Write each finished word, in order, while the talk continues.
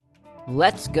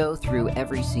Let's go through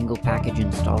every single package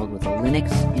installed with a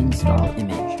Linux install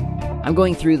image. I'm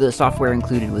going through the software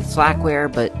included with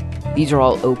Slackware, but these are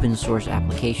all open source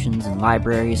applications and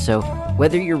libraries, so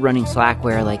whether you're running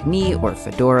Slackware like me, or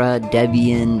Fedora,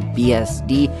 Debian,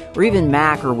 BSD, or even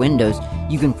Mac or Windows,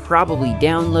 you can probably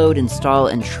download, install,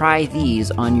 and try these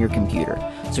on your computer.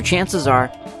 So chances are,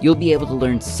 you'll be able to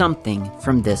learn something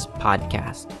from this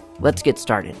podcast. Let's get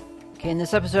started. Okay, in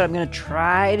this episode, I'm going to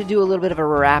try to do a little bit of a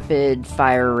rapid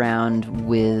fire round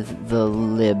with the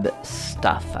lib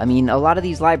stuff. I mean, a lot of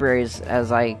these libraries,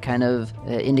 as I kind of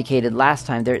indicated last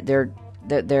time, they're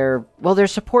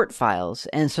support files,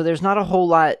 and so there's not a whole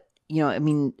lot. I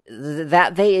mean,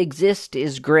 that they exist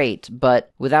is great, but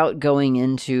without going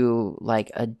into like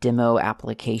a demo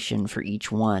application for each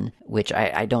one, which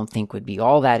I don't think would be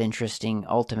all that interesting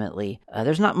ultimately,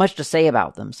 there's not much to say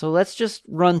about them. So let's just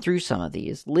run through some of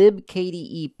these.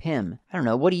 libkdepim. I don't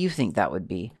know, what do you think that would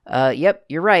be? Yep,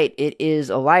 you're right. It is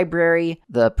a library,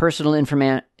 the personal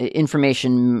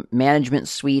information management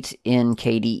suite in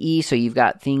KDE. So you've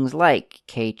got things like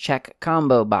kcheck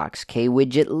combo box,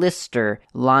 kwidget lister,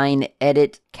 line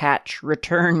edit catch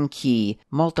return key,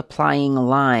 multiplying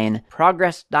line,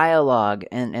 progress dialog,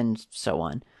 and so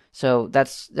on. So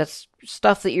that's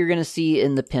stuff that you're going to see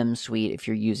in the PIM suite if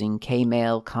you're using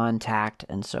Kmail, Contact,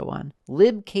 and so on.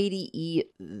 libkde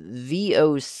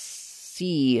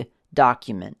voc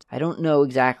document. I don't know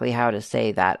exactly how to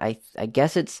say that. I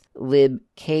guess it's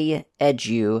libkedu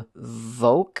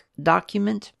voc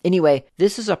document. Anyway,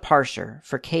 this is a parser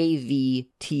for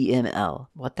kvtml.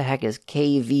 What the heck is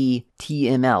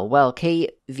kvtml? Well,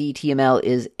 kvtml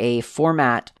is a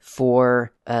format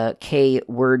for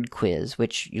KWordQuiz,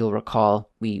 which you'll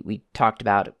recall we talked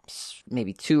about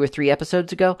maybe 2 or 3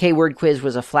 episodes ago. KWordQuiz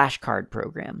was a flashcard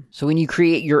program. So when you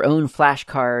create your own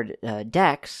flashcard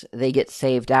decks, they get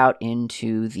saved out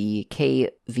into the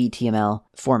kvtml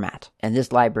format. And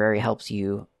this library helps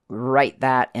you write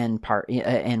that and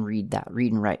read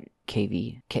and write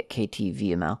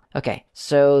KTVML. Okay,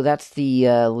 so that's the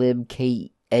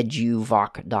libkedu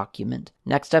voc document.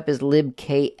 Next up is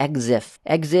libkexif.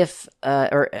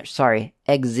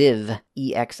 Exiv,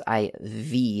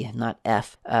 E-X-I-V, not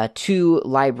F, 2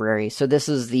 library. So this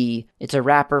is it's a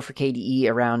wrapper for KDE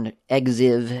around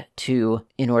Exiv 2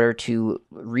 in order to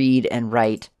read and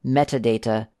write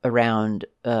metadata around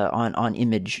on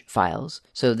image files.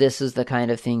 So this is the kind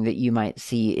of thing that you might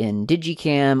see in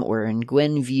Digicam or in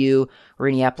GwenView or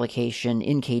any application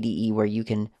in KDE where you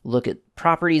can look at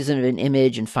properties of an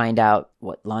image and find out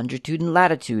what longitude and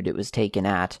latitude it was taken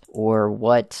at, or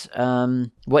what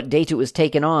date it was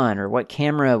taken on, or what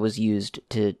camera was used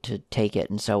to take it,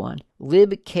 and so on.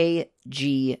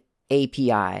 libkg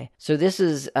API. So this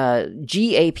is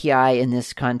GAPI in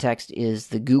this context is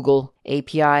the Google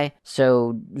API.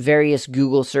 So various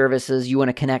Google services, you want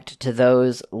to connect to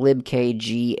those,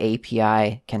 libkg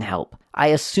API can help. I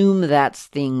assume that's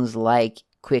things like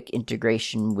quick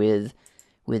integration with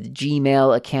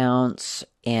Gmail accounts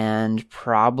and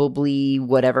probably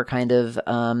whatever kind of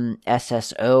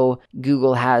SSO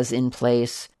Google has in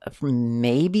place.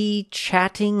 Maybe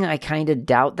chatting. I kind of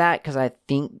doubt that because I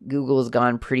think Google has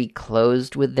gone pretty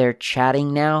closed with their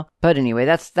chatting now. But anyway,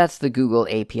 that's the Google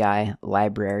API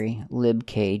library,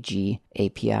 libkg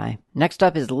API. Next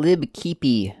up is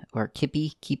libkipi, or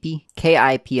Kipi,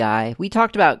 KIPI. We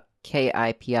talked about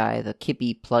KIPI, the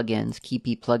Kipi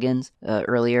plugins,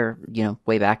 earlier,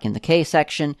 way back in the K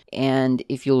section. And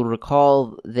if you'll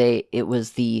recall, it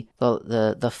was the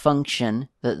function,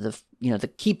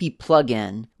 the Kipi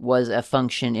plugin was a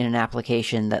function in an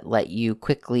application that let you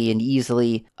quickly and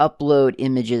easily upload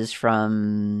images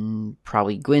from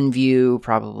probably GwenView,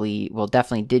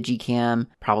 definitely Digicam,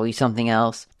 probably something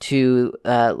else, to,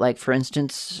 like, for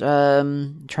instance,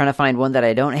 trying to find one that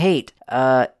I don't hate,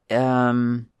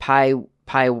 PyWigo,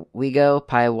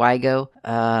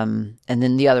 and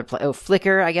then the other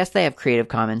Flickr. I guess they have Creative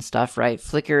Commons stuff, right?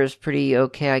 Flickr is pretty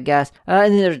okay, I guess.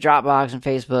 And then there's Dropbox and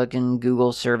Facebook and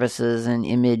Google services and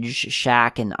Image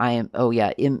Shack and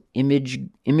Imager,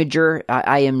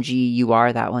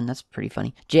 IMGUR, that one. That's pretty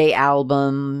funny.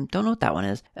 JAlbum, don't know what that one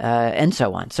is, and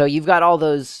so on. So you've got all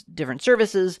those different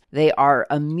services. They are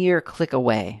a mere click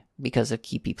away because of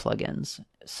Kipi plugins.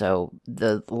 So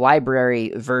the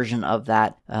library version of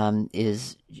that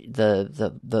is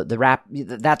the wrap.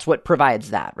 That's what provides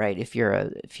that, right? If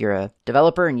you're a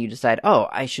developer and you decide,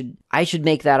 I should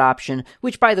make that option.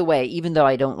 Which, by the way, even though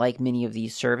I don't like many of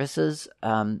these services,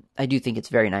 I do think it's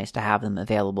very nice to have them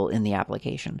available in the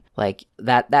application. Like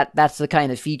that's the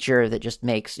kind of feature that just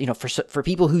makes, for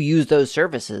people who use those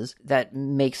services, that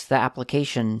makes the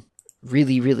application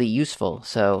really, really useful.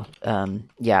 So,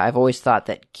 yeah, I've always thought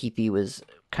that Keepy was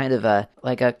kind of a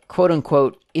quote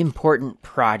unquote important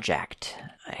project.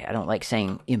 I don't like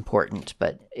saying important,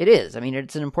 but it is. I mean,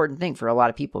 it's an important thing for a lot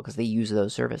of people because they use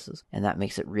those services, and that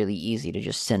makes it really easy to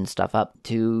just send stuff up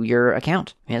to your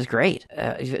account. I mean, it's great.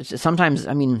 Sometimes,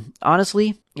 I mean,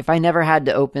 honestly, if I never had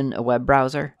to open a web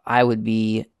browser, I would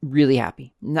be really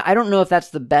happy. Now, I don't know if that's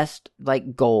the best,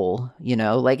 goal,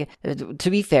 to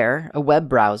be fair, a web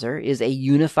browser is a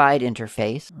unified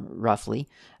interface, roughly,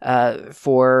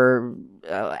 for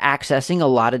accessing a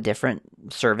lot of different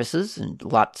services and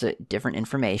lots of different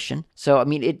information. So, I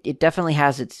mean, it definitely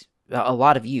has a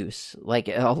lot of use,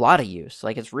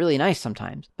 it's really nice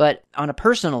sometimes. But on a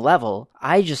personal level,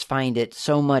 I just find it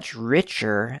so much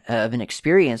richer of an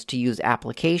experience to use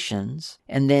applications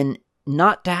and then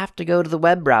not to have to go to the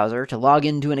web browser to log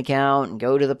into an account and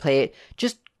go to the play.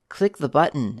 Just click the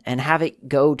button and have it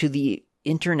go to the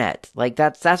internet.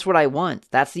 That's what I want.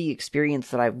 That's the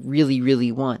experience that I really,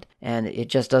 really want. And it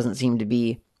just doesn't seem to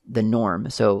be the norm.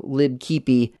 So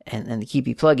libkeepy and the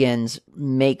Keepy plugins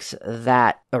makes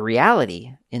that a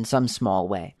reality in some small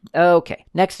way. Okay,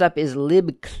 next up is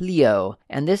libclio,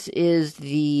 and this is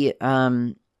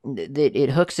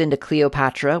it hooks into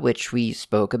Cleopatra, which we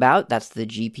spoke about. That's the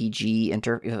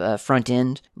GPG front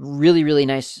end. Really, really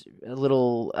nice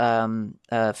little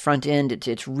front end.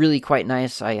 It's really quite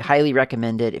nice. I highly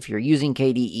recommend it. If you're using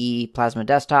KDE Plasma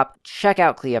Desktop, check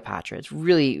out Cleopatra. It's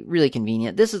really, really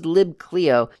convenient. This is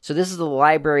libclio, so this is the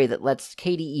library that lets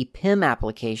KDE PIM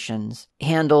applications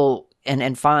handle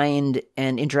and find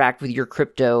and interact with your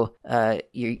crypto,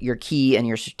 your key and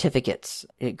your certificates.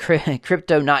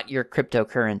 Crypto, not your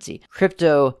cryptocurrency.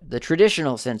 Crypto, the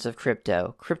traditional sense of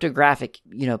crypto. Cryptographic,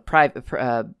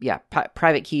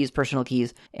 private keys, personal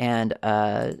keys, and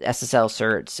SSL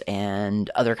certs and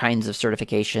other kinds of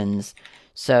certifications.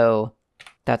 So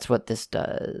that's what this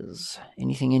does.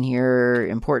 Anything in here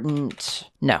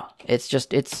important? No, it's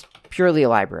purely a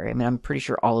library. I mean, I'm pretty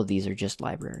sure all of these are just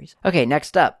libraries. Okay,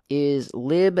 next up is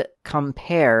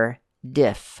libcompare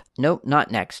diff. Nope, not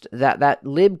next. That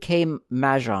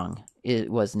libkmahjong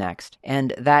was next.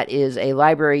 And that is a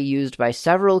library used by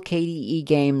several KDE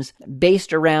games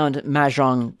based around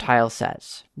Mahjong tile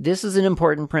sets. This is an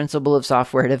important principle of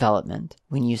software development.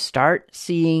 When you start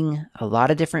seeing a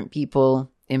lot of different people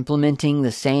implementing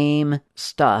the same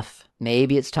stuff,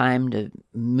 maybe it's time to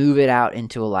move it out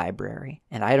into a library.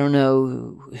 And I don't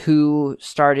know who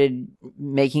started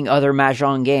making other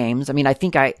Mahjong games. I mean, I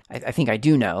think I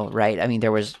do know, right? I mean,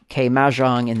 there was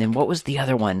K-Mahjong, and then what was the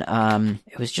other one?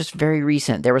 It was just very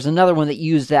recent. There was another one that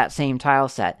used that same tile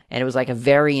set, and it was like a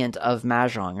variant of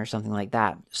Mahjong or something like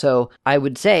that. So I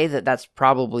would say that that's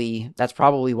probably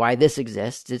why this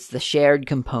exists. It's the shared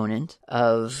component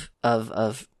of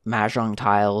Mahjong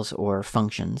tiles or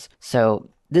functions. So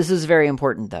this is very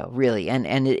important, though, really, and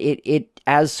it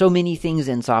as so many things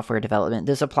in software development,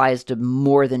 this applies to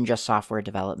more than just software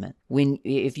development.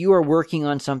 If you are working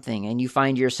on something and you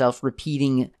find yourself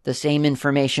repeating the same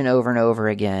information over and over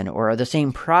again, or the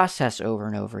same process over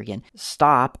and over again,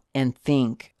 stop and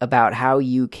think about how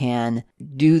you can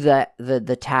do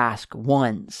the task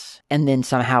once and then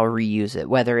somehow reuse it.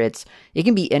 Whether it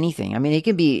can be anything. I mean, it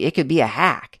could be a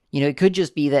hack. It could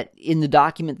just be that in the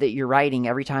document that you're writing,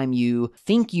 every time you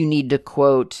think you need to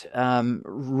quote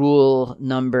rule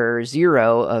number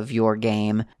 0 of your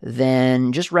game,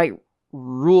 then just write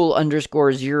rule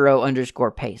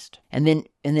 _0 paste. And then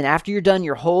after you're done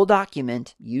your whole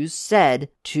document, use sed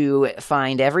to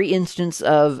find every instance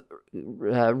of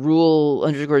rule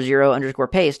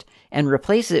 _0 paste and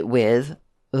replace it with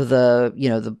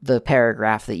the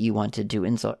paragraph that you wanted to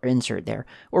insert there,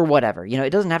 or whatever. It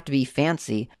doesn't have to be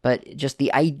fancy, but just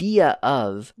the idea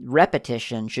of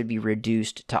repetition should be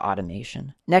reduced to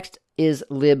automation. Next is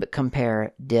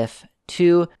libcompare diff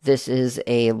 2. This is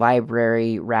a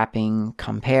library wrapping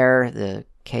compare, the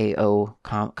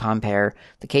compare,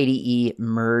 the KDE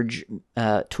merge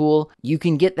tool. You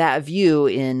can get that view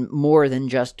in more than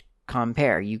just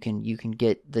compare. You can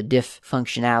get the diff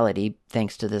functionality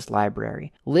thanks to this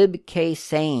library.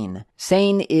 libksane.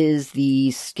 Sane is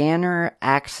the scanner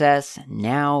access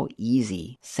now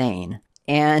easy. Sane.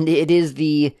 And it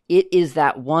is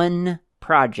that one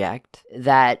project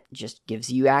that just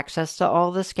gives you access to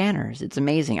all the scanners. It's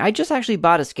amazing. I just actually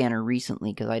bought a scanner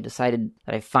recently because I decided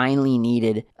that I finally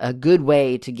needed a good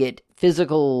way to get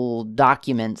physical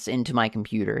documents into my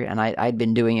computer, and I'd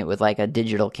been doing it with like a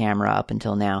digital camera up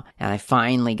until now, and I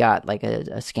finally got like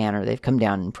a scanner. They've come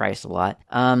down in price a lot.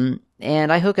 And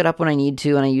I hook it up when I need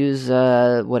to, and I use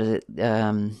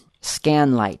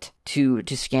Scanlite to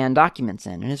scan documents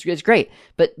in, and it's great.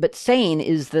 But Sane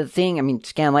is the thing. I mean,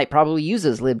 Scanlite probably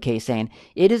uses libksane.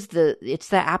 It's the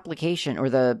application,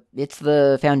 or it's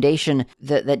the foundation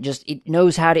that just it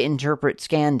knows how to interpret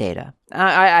scan data.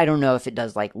 I don't know if it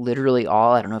does like literally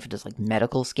all. I don't know if it does like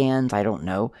medical scans. I don't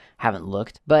know. Haven't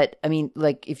looked. But I mean,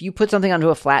 like if you put something onto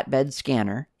a flatbed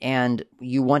scanner and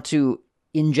you want to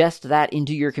ingest that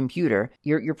into your computer,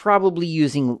 you're probably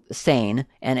using Sane,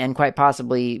 and quite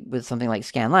possibly with something like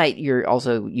Scanlite, you're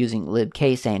also using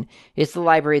libksane. It's the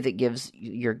library that gives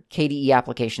your KDE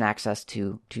application access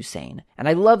to Sane. And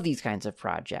I love these kinds of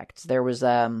projects. There was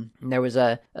a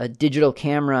digital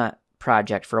camera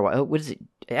project for a while. What is it?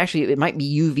 Actually, it might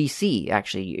be UVC,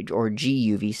 actually, or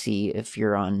GUVC if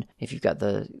you've got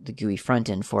the GUI front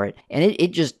end for it. And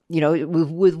it just,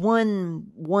 with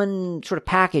one sort of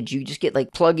package, you just get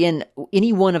like plug in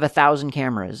any one of 1,000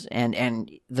 cameras. And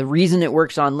the reason it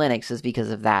works on Linux is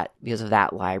because of that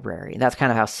library. That's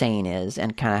kind of how Sane is,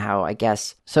 and kind of how, I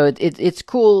guess. So it's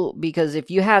cool because if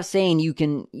you have Sane, you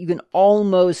can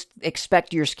almost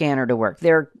expect your scanner to work.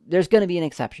 There's going to be an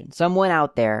exception. Someone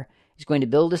out there is going to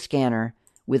build a scanner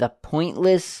with a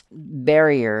pointless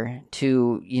barrier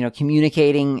to,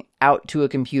 communicating out to a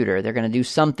computer. They're going to do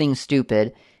something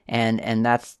stupid, and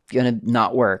that's going to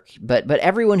not work. But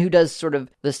everyone who does sort of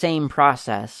the same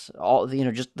process,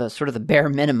 just the sort of the bare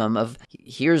minimum of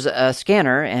here's a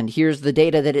scanner and here's the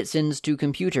data that it sends to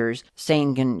computers,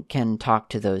 Sane can talk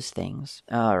to those things.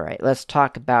 All right, let's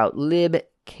talk about libkscreen.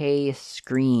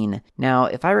 Now,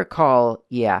 if I recall,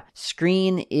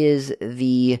 Screen is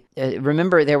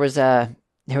remember there was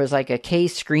like a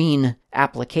Kscreen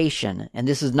application, and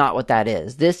this is not what that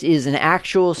is. This is an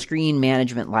actual screen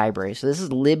management library. So this is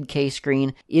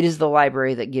libkscreen. It is the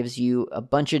library that gives you a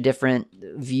bunch of different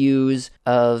views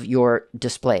of your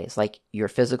displays, like your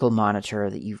physical monitor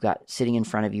that you've got sitting in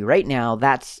front of you right now.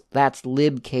 That's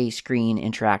libkscreen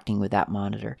interacting with that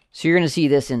monitor. So you're going to see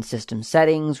this in system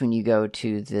settings when you go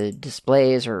to the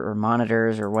displays or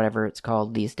monitors or whatever it's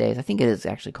called these days. I think it is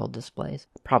actually called displays.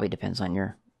 Probably depends on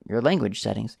your language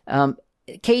settings.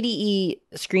 KDE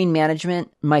screen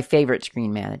management, my favorite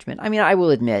screen management. I mean, I will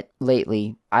admit,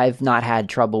 lately, I've not had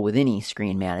trouble with any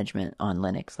screen management on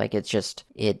Linux. Like, it's just,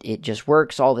 it just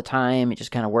works all the time. It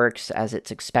just kind of works as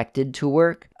it's expected to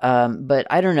work. But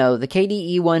I don't know, the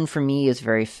KDE one for me is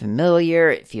very familiar.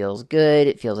 It feels good.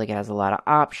 It feels like it has a lot of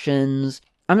options.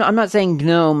 I'm not saying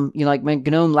GNOME, like my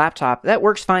GNOME laptop, that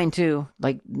works fine too.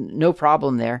 Like, no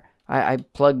problem there. I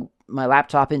plug my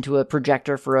laptop into a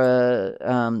projector for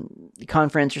a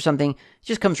conference or something. It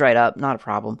just comes right up, not a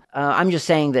problem. I'm just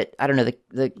saying that, I don't know,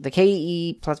 the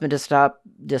KDE Plasma Desktop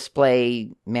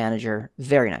Display Manager,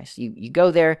 very nice. You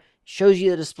go there, it shows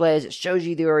you the displays, it shows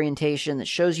you the orientation, it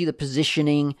shows you the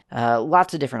positioning,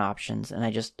 lots of different options, and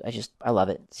I love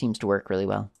it. It seems to work really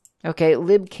well. Okay,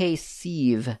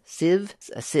 libksieve.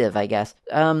 Sieve, I guess.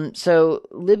 So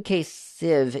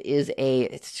libksieve is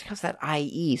it's just that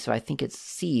IE, so I think it's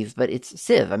sieve, but it's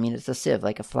sieve. I mean, it's a sieve,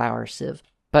 like a flour sieve.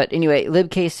 But anyway,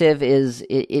 libksieve is,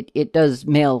 it does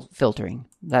mail filtering.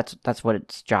 That's what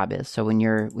its job is. So when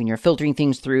you're filtering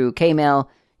things through Kmail,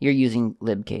 you're using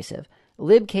libksieve.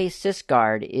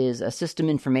 libksysguard is a system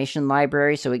information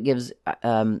library, so it gives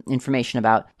information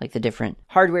about like the different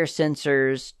hardware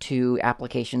sensors to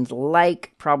applications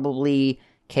like probably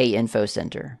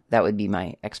KInfoCenter. That would be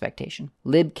my expectation.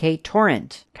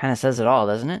 libktorrent kind of says it all,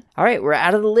 doesn't it? All right, we're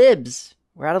out of the libs.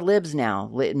 We're out of libs now.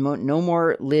 No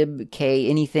more libk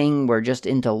anything. We're just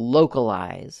into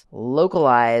localize.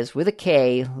 Localize with a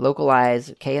K.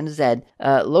 Localize, K and a Z.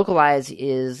 Localize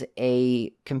is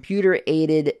a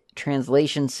computer-aided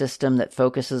translation system that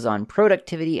focuses on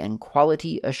productivity and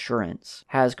quality assurance.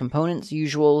 Has components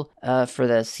usual for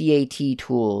the CAT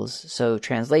tools, so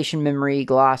translation memory,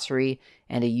 glossary,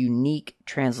 and a unique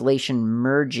translation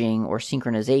merging or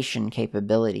synchronization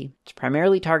capability. It's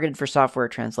primarily targeted for software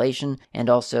translation and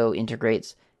also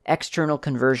integrates external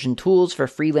conversion tools for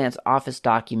freelance Office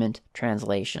document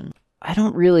translation. I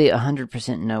don't really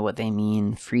 100% know what they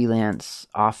mean, freelance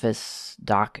Office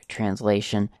doc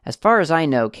translation. As far as I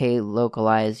know,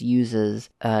 Klocalize uses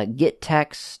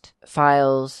gettext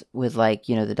files with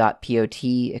the .pot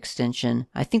extension.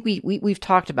 I think we've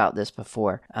talked about this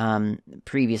before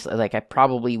previously. Like, I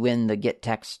probably win the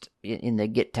gettext in the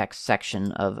gettext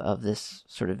section of this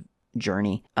sort of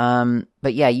journey.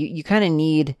 But yeah, you kind of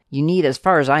need, as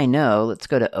far as I know, let's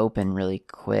go to open really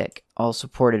quick. All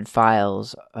supported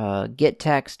files,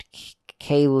 gettext,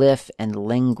 klif, and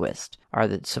linguist are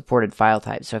the supported file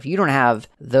types. So if you don't have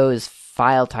those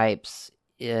file types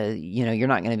you're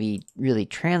not going to be really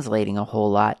translating a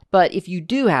whole lot. But if you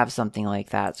do have something like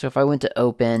that, so if I went to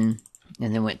open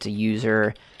and then went to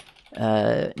user,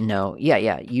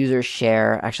 user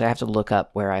share. Actually, I have to look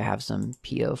up where I have some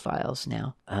PO files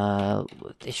now.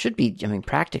 It should be,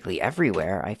 practically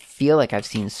everywhere. I feel like I've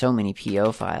seen so many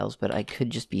PO files, but I could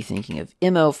just be thinking of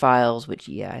MO files, which,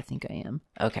 I think I am.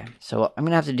 Okay, so I'm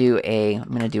going to do a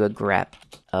grep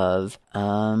of,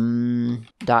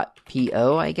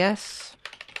 .po, I guess.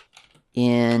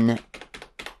 I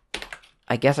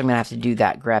guess I'm going to have to do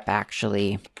that grep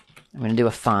actually. I'm going to do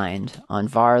a find on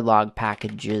var log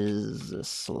packages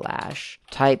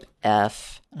 / type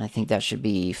f. And I think that should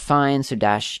be find. So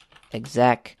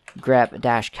 -exec grep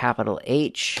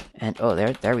 -H. And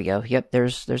there we go. Yep,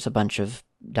 there's a bunch of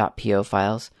 .po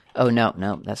files. Oh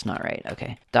no, that's not right.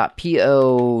 Okay.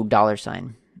 .po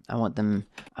 $. I want them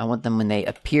when they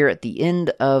appear at the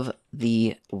end of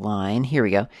the line. Here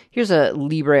we go. Here's a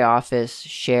LibreOffice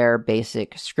share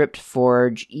basic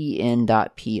scriptforge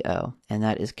en.po, and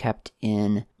that is kept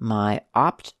in my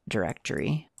opt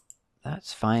directory.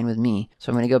 That's fine with me.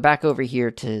 So I'm going to go back over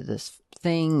here to this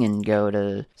thing and go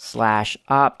to /opt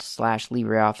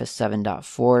 /LibreOffice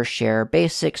 7.4 share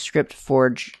basic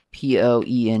scriptforge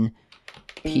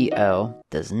PO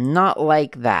does not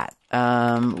like that.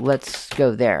 Let's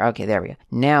go there. Okay, there we go.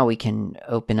 Now we can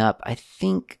open up, I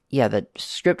think, the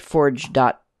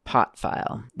scriptforge.pot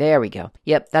file. There we go.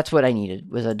 Yep, that's what I needed,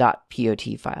 was a .pot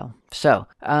file. So,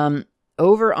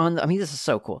 over on the, this is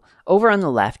so cool. Over on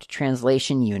the left,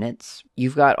 translation units,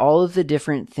 you've got all of the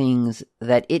different things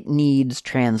that it needs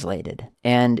translated.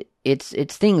 And it's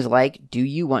things like, do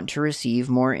you want to receive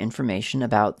more information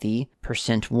about the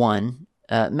 %1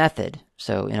 method?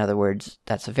 So in other words,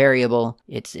 that's a variable.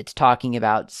 It's talking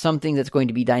about something that's going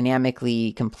to be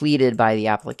dynamically completed by the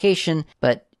application,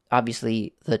 but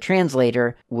obviously the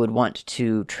translator would want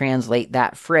to translate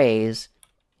that phrase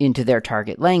into their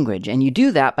target language. And you do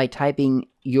that by typing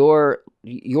your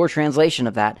translation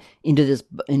of that into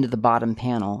the bottom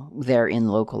panel there in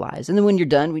localize. And then when you're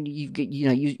done,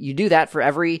 you do that for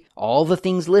all the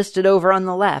things listed over on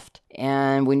the left.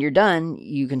 And when you're done,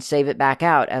 you can save it back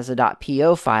out as a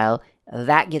 .po file.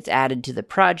 That gets added to the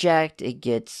project. It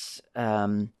gets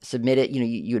submitted.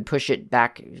 You would push it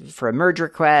back for a merge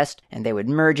request, and they would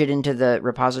merge it into the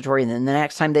repository. And then the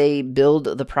next time they build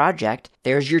the project,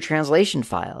 there's your translation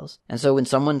files. And so when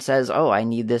someone says, "Oh, I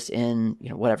need this in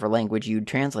whatever language you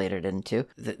translated it into,"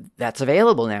 that's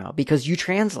available now because you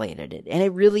translated it. And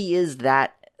it really is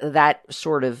that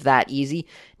easy.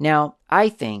 Now, I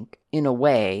think in a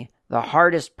way, the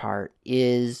hardest part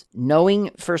is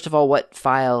knowing, first of all, what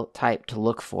file type to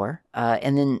look for,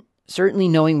 and then certainly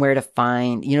knowing where to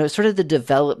find, sort of the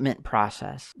development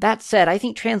process. That said, I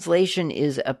think translation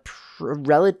is a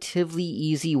relatively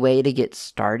easy way to get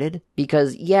started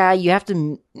because, you have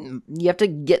to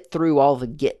get through all the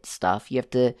Git stuff. You have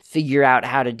to figure out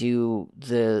how to do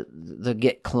the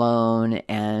Git clone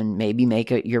and maybe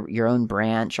make your own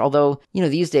branch. Although,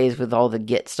 these days with all the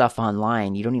Git stuff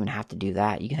online, you don't even have to do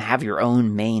that. You can have your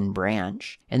own main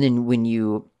branch. And then when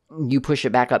you push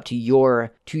it back up to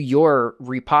your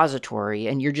repository,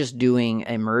 and you're just doing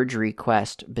a merge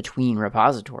request between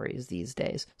repositories these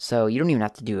days. So you don't even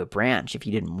have to do a branch if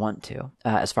you didn't want to,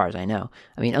 as far as I know.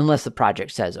 Unless the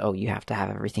project says, oh, you have to have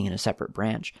everything in a separate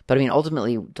branch. But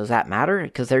ultimately, does that matter?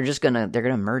 Because they're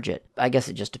gonna merge it. I guess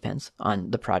it just depends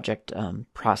on the project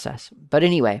process. But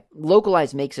anyway,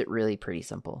 localize makes it really pretty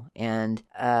simple. And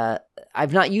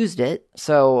I've not used it,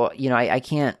 so I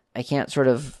can't sort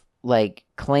of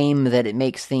claim that it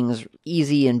makes things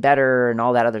easy and better and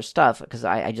all that other stuff because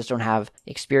I just don't have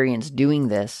experience doing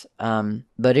this.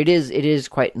 But it is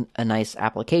quite a nice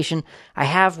application. I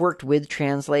have worked with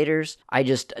translators. I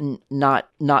just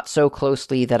not so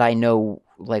closely that I know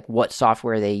what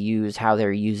software they use, how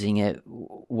they're using it,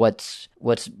 what's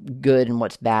good and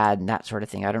what's bad and that sort of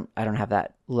thing. I don't have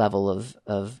that level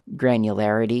of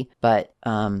granularity, but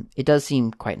it does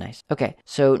seem quite nice. Okay,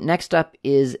 so next up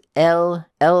is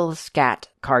L-Scat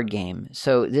card game.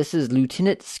 So this is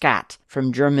Lieutenant Scat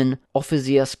from German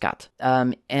Offizierskat.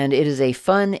 And it is a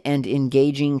fun and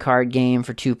engaging card game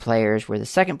for 2 players where the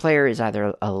second player is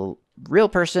either a real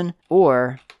person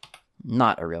or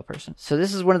not a real person. So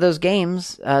this is one of those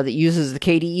games that uses the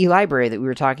KDE library that we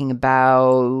were talking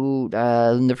about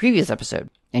in the previous episode.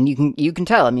 And you can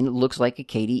tell, it looks like a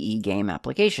KDE game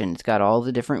application. It's got all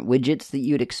the different widgets that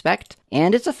you'd expect,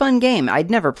 and it's a fun game.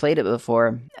 I'd never played it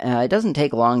before. It doesn't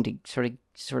take long to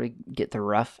sort of get the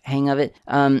rough hang of it.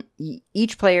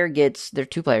 Each player gets, there are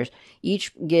 2 players,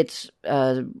 each gets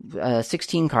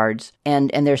 16 cards, and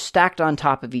they're stacked on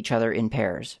top of each other in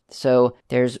pairs. So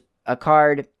there's a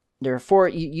card. There are four,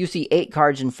 you see 8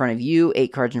 cards in front of you,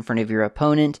 8 cards in front of your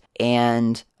opponent,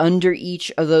 and under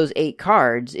each of those 8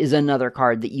 cards is another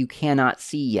card that you cannot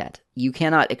see yet. You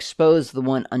cannot expose the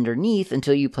one underneath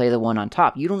until you play the one on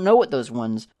top. You don't know what those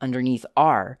ones underneath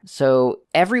are. So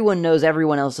everyone knows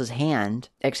everyone else's hand,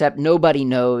 except nobody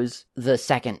knows the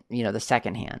second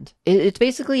hand. It's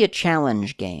basically a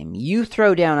challenge game. You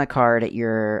throw down a card at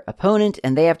your opponent,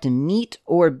 and they have to meet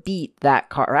or beat that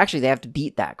card. Or actually, they have to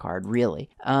beat that card, really.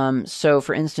 So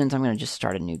for instance, I'm going to just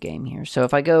start a new game here. So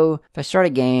if I start a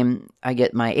game, I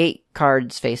get my 8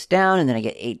 cards face down, and then I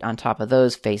get 8 on top of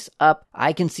those face up.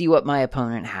 I can see what my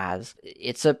opponent has.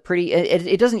 It's a pretty,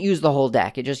 it doesn't use the whole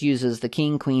deck. It just uses the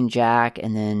king, queen, jack,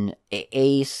 and then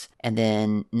ace, and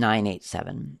then 9, 8,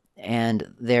 7.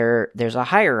 And there's a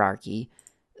hierarchy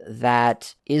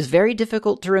that is very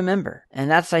difficult to remember.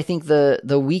 And that's, I think,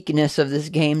 the weakness of this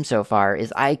game so far,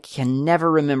 is I can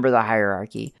never remember the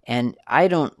hierarchy. And I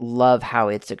don't love how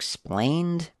it's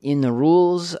explained in the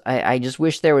rules. I just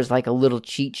wish there was like a little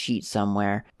cheat sheet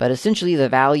somewhere. But essentially the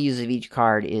values of each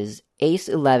card is ace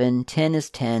 11, 10 is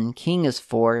 10, king is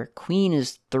 4, queen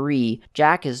is 3,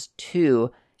 jack is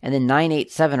 2, and then 9,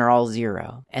 8, 7 are all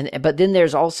 0. But then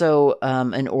there's also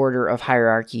an order of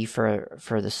hierarchy for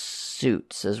the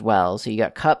suits as well. So you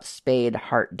got cup, spade,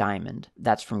 heart, diamond.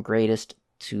 That's from greatest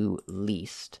to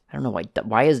least. I don't know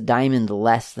why is diamond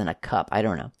less than a cup? I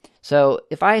don't know. So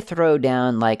if I throw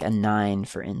down like a 9,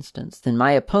 for instance, then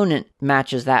my opponent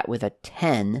matches that with a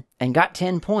 10 and got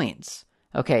 10 points.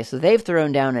 Okay, so they've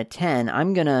thrown down a 10.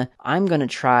 I'm gonna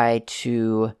try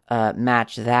to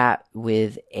match that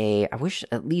with I wish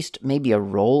at least maybe a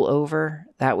rollover.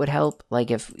 That would help.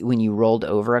 Like if when you rolled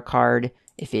over a card,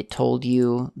 if it told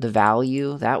you the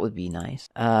value, that would be nice.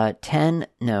 10,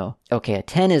 no. Okay, a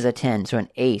 10 is a 10, so an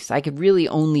ace. I could really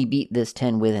only beat this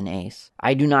 10 with an ace.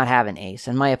 I do not have an ace,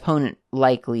 and my opponent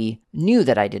likely knew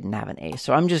that I didn't have an ace,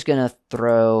 so I'm just gonna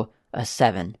throw a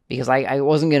 7, because I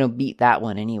wasn't going to beat that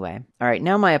one anyway. All right,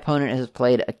 now my opponent has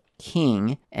played a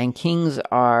king, and kings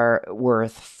are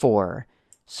worth 4.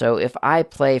 So if I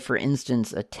play, for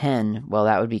instance, a 10, well,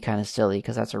 that would be kind of silly,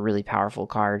 because that's a really powerful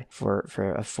card for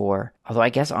a 4. Although I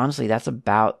guess, honestly, that's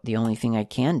about the only thing I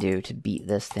can do to beat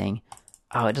this thing.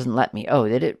 Oh, it doesn't let me. Oh,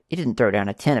 did it? It didn't throw down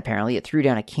a 10, apparently. It threw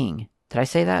down a king. Did I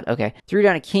say that? Okay. Threw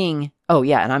down a king. Oh,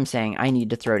 yeah, and I'm saying I need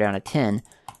to throw down a 10,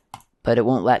 but it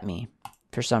won't let me.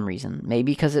 For some reason.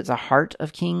 Maybe because it's a heart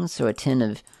of kings, so a 10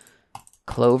 of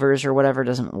clovers or whatever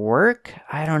doesn't work?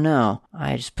 I don't know.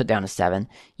 I just put down a 7.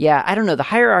 Yeah, I don't know. The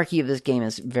hierarchy of this game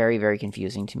is very, very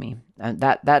confusing to me.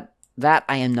 That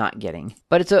I am not getting.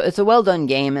 But it's a well done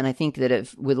game, and I think that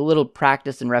if with a little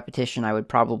practice and repetition, I would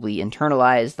probably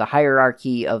internalize the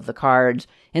hierarchy of the cards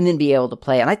and then be able to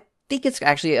play. And I think it's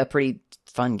actually a pretty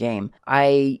fun game.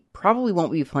 I probably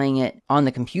won't be playing it on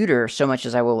the computer so much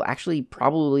as I will actually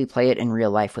probably play it in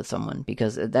real life with someone,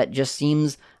 because that just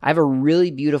seems... I have a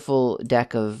really beautiful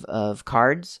deck of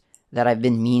cards that I've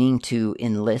been meaning to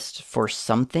enlist for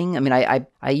something. I mean,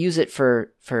 I use it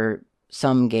for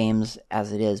some games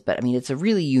as it is, but I mean, it's a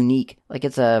really unique, like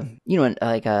it's a,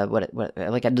 like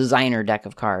a designer deck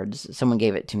of cards. Someone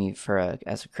gave it to me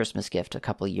as a Christmas gift a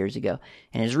couple of years ago,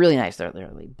 and it's really nice. They're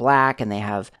really black, and they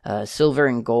have silver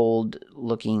and gold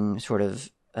looking sort of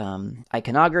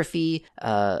iconography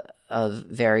of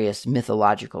various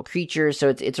mythological creatures. So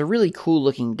it's a really cool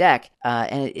looking deck,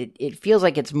 and it feels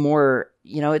like it's more,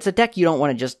 it's a deck you don't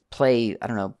want to just play, I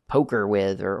don't know, poker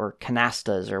with or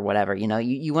canastas or whatever.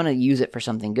 You want to use it for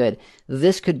something good.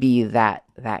 This could be that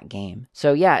game.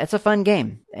 So yeah, it's a fun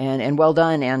game and well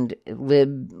done, and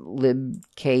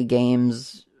libk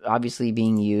games obviously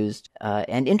being used.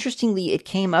 And interestingly, it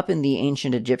came up in the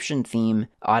ancient Egyptian theme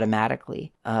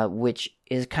automatically, which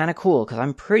is kind of cool, because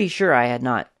I'm pretty sure I had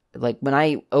not, like when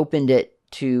I opened it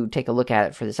to take a look at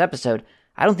it for this episode,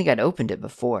 I don't think I'd opened it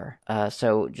before.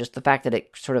 So just the fact that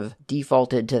it sort of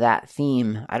defaulted to that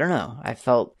theme, I don't know. I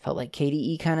felt like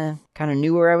KDE kind of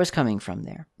knew where I was coming from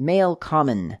there. Mail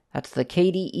Common. That's the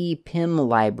KDE PIM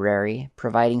library,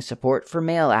 providing support for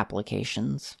mail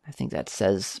applications. I think that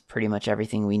says pretty much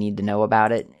everything we need to know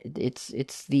about it. It's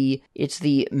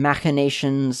the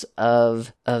machinations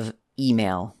of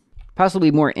email.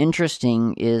 Possibly more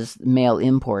interesting is Mail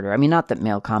Importer. I mean, not that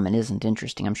Mail Common isn't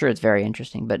interesting. I'm sure it's very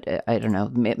interesting, but I don't know.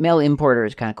 Mail Importer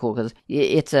is kind of cool because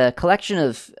it's a collection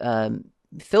of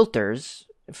filters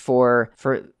for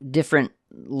different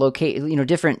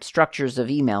different structures of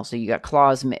email. So you got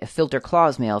filter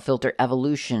clause mail, filter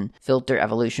evolution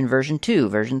version 2,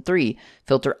 version 3,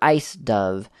 filter ice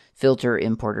dove, filter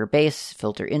importer base,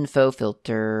 filter info,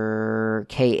 filter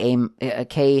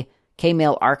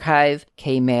Kmail Archive,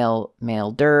 Kmail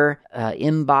Maildir,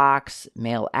 Inbox,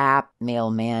 Mail App,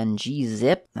 Mailman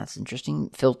gzip. That's interesting.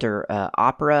 Filter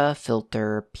Opera,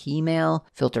 Filter Pmail,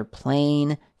 Filter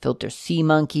Plain, Filter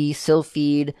SeaMonkey,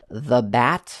 Sylpheed, The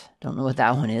Bat. Don't know what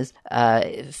that one is.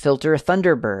 Filter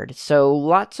Thunderbird. So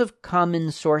lots of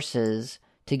common sources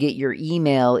to get your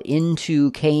email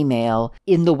into Kmail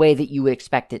in the way that you would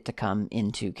expect it to come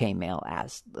into Kmail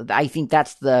as. I think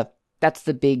that's the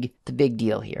big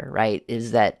deal here, right?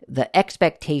 Is that the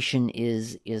expectation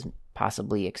is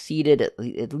possibly exceeded,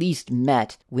 at least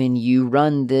met, when you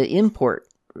run the import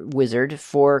wizard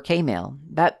for Kmail.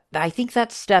 I think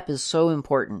that step is so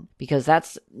important because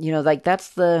that's what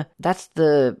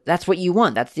you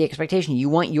want. That's the expectation. You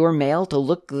want your mail to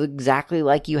look exactly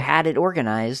like you had it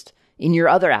organized in your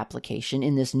other application,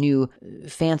 in this new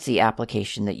fancy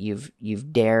application that you've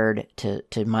dared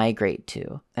to migrate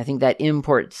to. I think that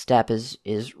import step is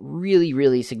really,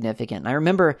 really significant. And I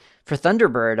remember for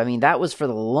Thunderbird, I mean, that was for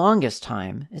the longest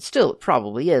time. It still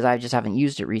probably is. I just haven't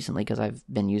used it recently because I've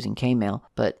been using Kmail.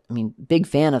 But I mean, big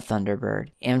fan of Thunderbird.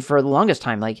 And for the longest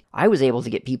time, like, I was able to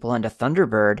get people onto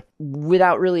Thunderbird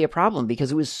without really a problem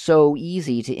because it was so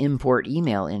easy to import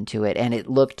email into it. And it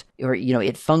looked, or,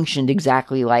 it functioned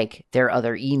exactly like their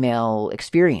other email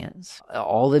experience.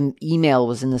 All the email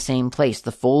was in the same place.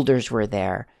 The folders were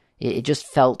there. It just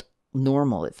felt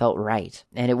normal. It felt right.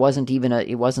 And it was just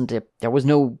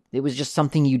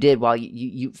something you did while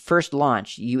you first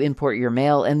launch. You import your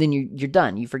mail and then you're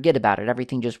done. You forget about it.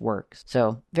 Everything just works.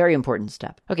 So very important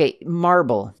step. Okay,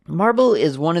 Marble. Marble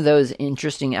is one of those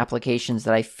interesting applications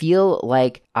that I feel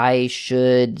like I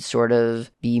should sort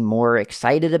of be more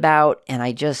excited about. And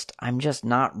I'm just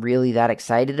not really that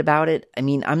excited about it. I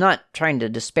mean, I'm not trying to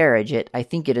disparage it. I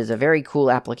think it is a very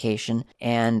cool application,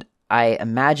 and I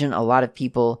imagine a lot of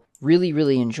people really,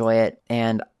 really enjoy it,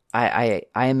 and I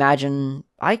imagine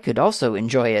I could also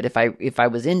enjoy it if I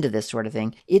was into this sort of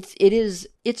thing. It's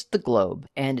the globe,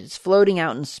 and it's floating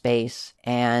out in space,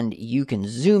 and you can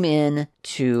zoom in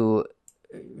to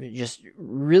just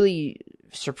really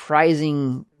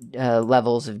surprising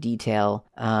levels of detail,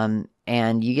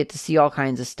 and you get to see all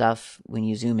kinds of stuff when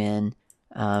you zoom in.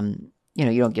 You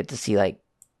don't get to see like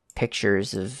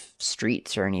pictures of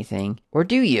streets or anything, or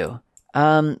do you?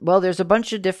 Well, there's a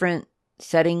bunch of different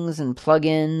settings and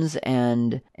plugins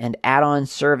and add-on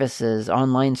services,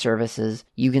 online services.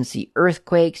 You can see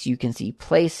earthquakes, you can see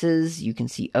places, you can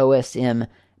see OSM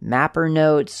mapper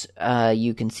notes,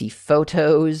 you can see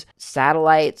photos,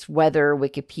 satellites, weather,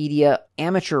 Wikipedia,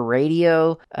 amateur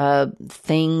radio,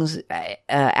 things,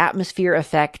 atmosphere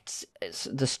effects,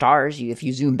 the stars. If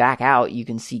you zoom back out, you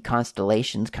can see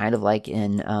constellations, kind of like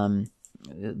in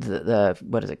the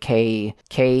what is it, K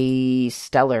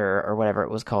Stellar or whatever it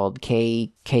was called,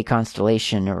 K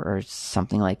Constellation or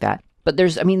something like that. But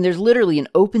there's literally an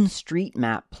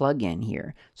OpenStreetMap plugin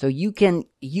here, so you can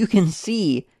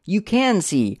see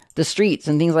the streets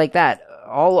and things like that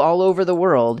all over the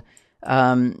world,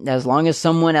 as long as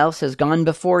someone else has gone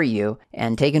before you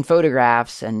and taken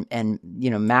photographs and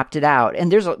mapped it out.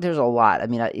 And there's a lot. I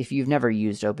mean, if you've never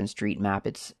used OpenStreetMap,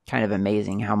 it's kind of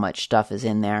amazing how much stuff is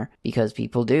in there, because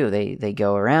people do. They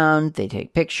go around, they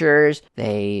take pictures,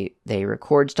 they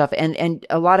record stuff, and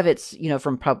a lot of it's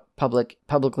from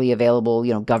publicly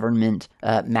available government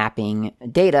mapping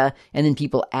data, and then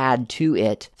people add to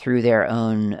it through their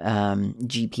own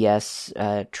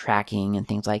GPS tracking and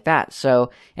things like that. So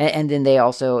and then they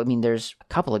also, there's a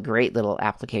couple of great little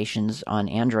applications on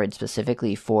Android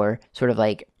specifically for sort of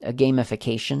like a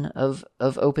gamification of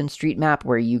OpenStreetMap,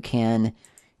 where you can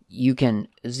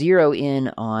zero in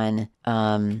on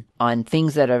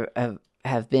things that are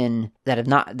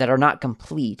not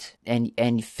complete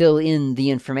and fill in the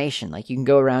information. Like, you can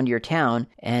go around your town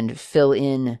and fill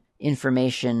in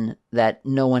information that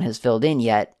no one has filled in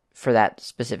yet for that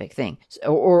specific thing,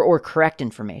 or correct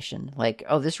information, like,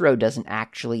 oh, this road doesn't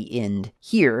actually end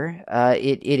here,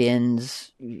 it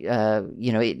ends,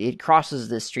 it crosses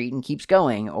this street and keeps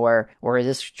going, or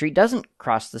this street doesn't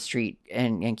cross the street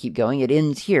and keep going, it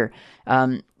ends here.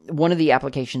 One of the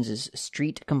applications is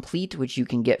Street Complete, which you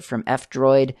can get from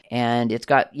F-Droid, and it's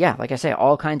got, like I say,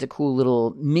 all kinds of cool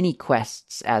little mini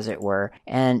quests, as it were.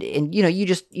 And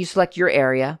you select your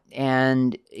area,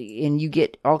 and you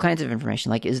get all kinds of information,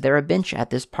 like, is there a bench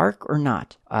at this park or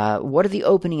not? What are the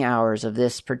opening hours of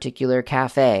this particular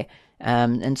cafe?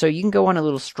 And so you can go on a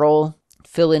little stroll,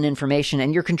 fill in information,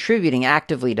 and you're contributing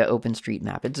actively to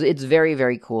OpenStreetMap. It's very,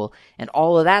 very cool. And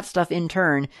all of that stuff in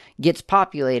turn gets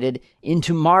populated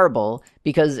into Marble,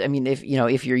 because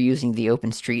if you're using the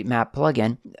OpenStreetMap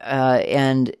plugin,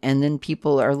 and then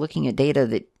people are looking at data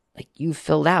that like you've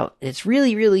filled out. It's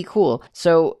really, really cool.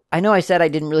 So I know I said I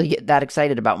didn't really get that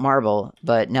excited about Marble,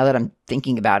 but now that I'm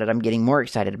thinking about it, I'm getting more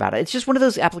excited about it. It's just one of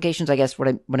those applications, I guess what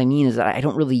I mean is that I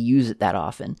don't really use it that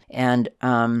often. And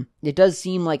it does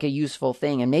seem like a useful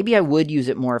thing. And maybe I would use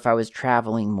it more if I was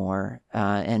traveling more.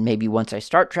 And maybe once I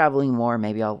start traveling more,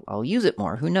 maybe I'll use it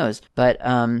more. Who knows? But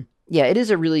yeah, it is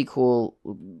a really cool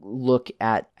look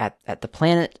at the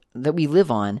planet that we live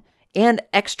on and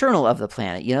external of the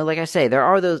planet. You know, like I say,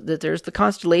 there's the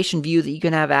constellation view that you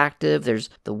can have active. There's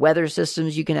the weather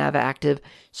systems you can have active.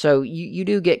 So you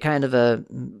do get kind of a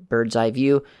bird's eye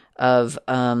view of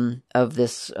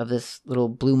this little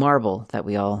blue marble that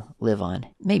we all live on.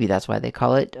 Maybe that's why they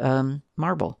call it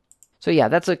Marble. So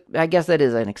yeah, I guess that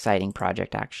is an exciting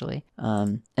project actually.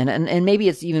 And maybe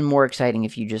it's even more exciting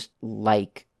if you just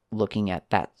like looking at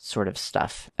that sort of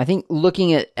stuff. I think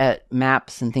looking at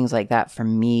maps and things like that, for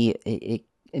me, it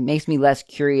makes me less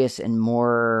curious and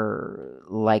more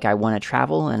like I want to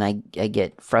travel, and I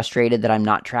get frustrated that I'm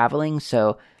not traveling.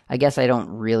 So I guess I don't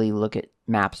really look at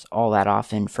maps all that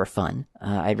often for fun.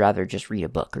 I'd rather just read a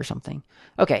book or something.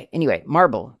 Okay, anyway,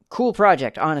 Marble. Cool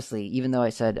project, honestly, even though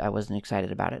I said I wasn't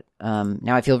excited about it.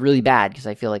 Now I feel really bad because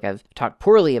I feel like I've talked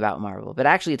poorly about Marble, but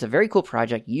actually it's a very cool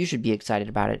project. You should be excited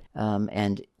about it.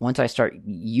 And once I start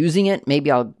using it, maybe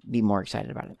I'll be more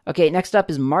excited about it. Okay, next up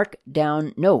is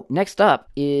Markdown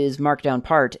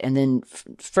Part, and then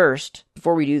first,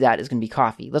 before we do that, is going to be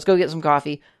coffee. Let's go get some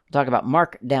coffee. We'll talk about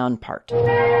Markdown Part.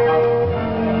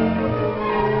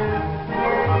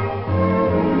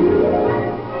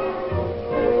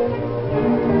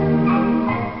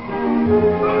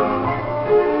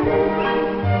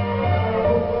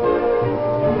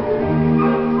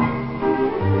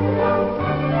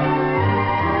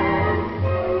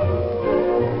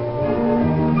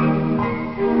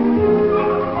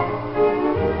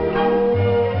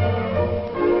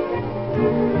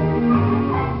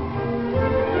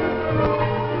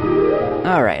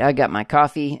 All right, I got my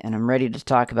coffee and I'm ready to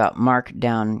talk about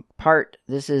Markdown Part.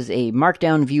 This is a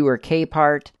Markdown Viewer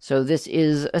K-part. So this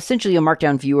is essentially a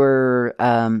Markdown Viewer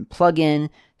plugin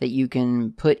that you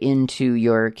can put into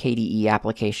your KDE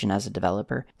application as a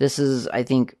developer. This is, I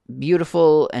think,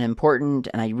 beautiful and important,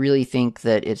 and I really think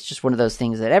that it's just one of those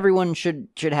things that everyone should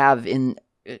have in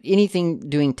anything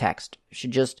doing text.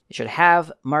 Should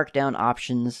have Markdown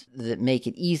options that make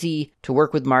it easy to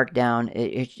work with Markdown.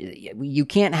 You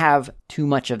can't have too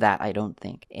much of that, I don't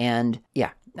think. And yeah,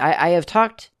 I have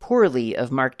talked poorly of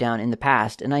Markdown in the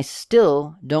past, and I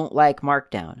still don't like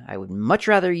Markdown. I would much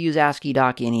rather use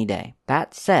AsciiDoc any day.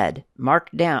 That said,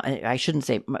 Markdown, I shouldn't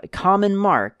say Common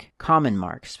Mark,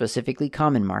 specifically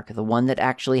Common Mark, the one that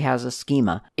actually has a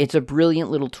schema. It's a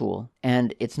brilliant little tool,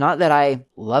 and it's not that I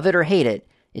love it or hate it.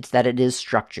 It's that it is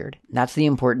structured. That's the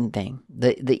important thing.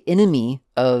 The enemy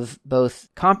of both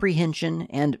comprehension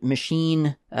and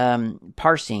machine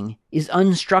parsing is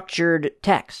unstructured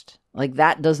text. Like,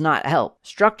 that does not help.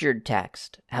 Structured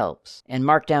text helps. And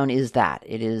Markdown is that.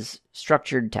 It is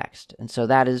structured text. And so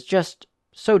that is just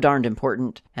so darned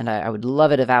important. And I would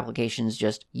love it if applications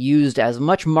just used as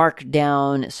much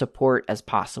Markdown support as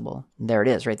possible. There it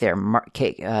is, right there.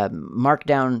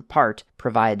 Markdown Part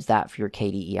provides that for your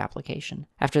KDE application.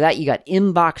 After that, you got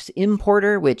Inbox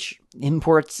Importer, which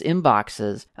imports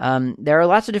inboxes. There are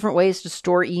lots of different ways to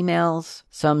store emails.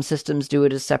 Some systems do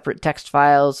it as separate text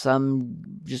files. Some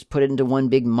just put it into one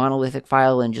big monolithic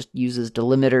file and just uses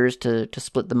delimiters to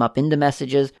split them up into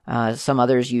messages. Some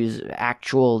others use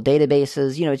actual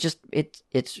databases. You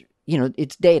know,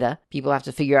 it's data. People have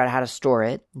to figure out how to store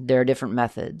it. There are different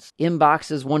methods.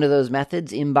 Inbox is one of those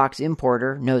methods. Inbox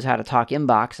Importer knows how to talk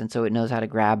inbox, and so it knows how to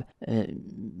grab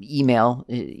email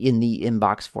in the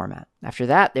inbox format. After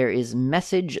that, there is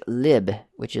MessageLib,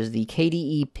 which is the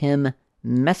KDE PIM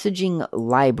messaging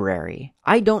library.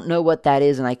 I don't know what that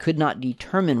is, and I could not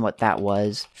determine what that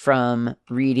was from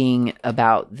reading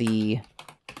about the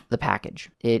package.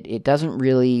 It doesn't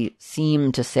really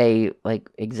seem to say like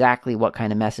exactly what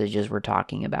kind of messages we're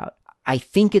talking about. I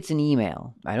think it's an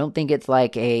email. I don't think it's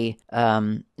like a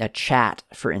chat,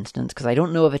 for instance, because I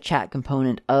don't know of a chat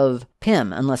component of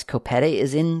PIM unless Kopete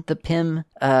is in the PIM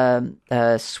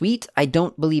suite. I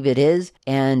don't believe it is.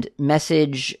 And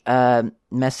message,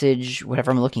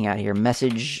 whatever I'm looking at here,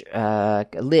 message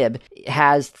lib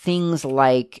has things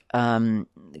like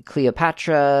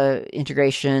Cleopatra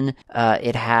integration.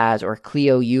 It has, or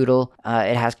Clio Util.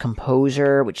 It has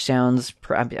Composer, which sounds,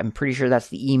 I'm pretty sure that's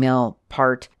the email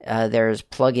part. There's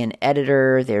plugin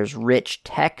editor. There's rich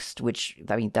text, which,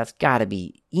 I mean, think that's got to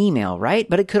be email, right?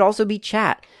 But it could also be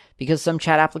chat, because some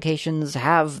chat applications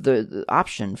have the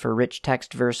option for rich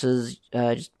text versus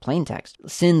just plain text.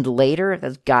 Send later,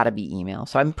 that's got to be email.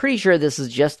 So I'm pretty sure this is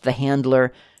just the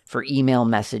handler for email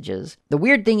messages. The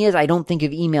weird thing is I don't think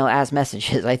of email as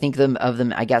messages. I think of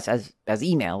them, I guess, as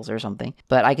emails or something.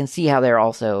 But I can see how they're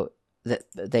also, that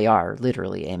they are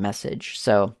literally a message.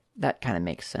 So that kind of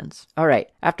makes sense. All right.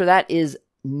 After that is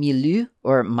Milu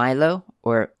or Milo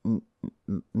or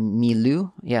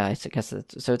Milu. Yeah, I guess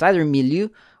so. It's either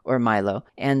Milu or Milo,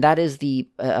 and that is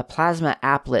a Plasma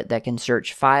applet that can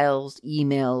search files,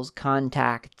 emails,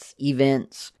 contacts,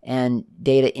 events, and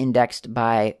data indexed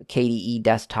by KDE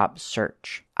Desktop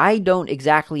Search. I don't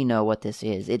exactly know what this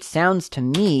is. It sounds to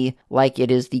me like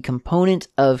it is the component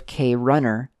of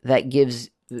KRunner that gives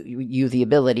you the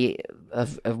ability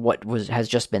of what has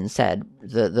just been said,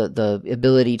 the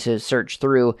ability to search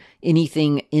through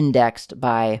anything indexed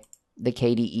by the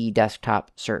KDE Desktop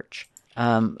Search.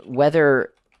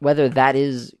 Whether that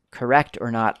is correct or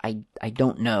not, I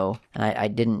don't know. And I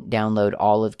didn't download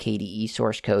all of KDE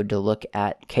source code to look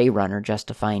at KRunner just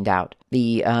to find out.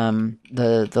 The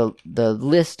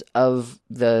list of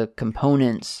the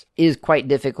components is quite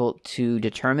difficult to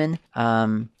determine.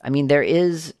 I mean,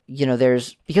 there's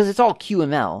because it's all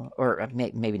QML, or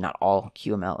maybe not all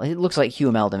QML. It looks like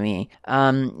QML to me.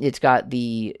 It's got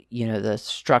the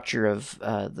structure of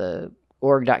the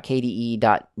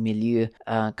org.kde.milieu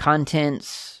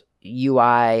contents,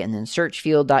 UI, and then search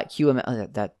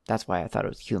field.qml. That's why I thought it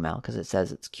was QML, because it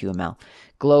says it's QML.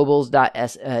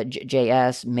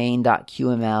 Globals.js,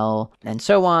 main.qml, and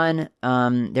so on.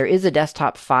 There is a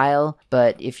desktop file,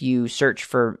 but if you search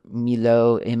for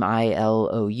Milo,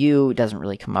 M-I-L-O-U, it doesn't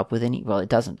really come up with any. Well, it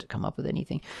doesn't come up with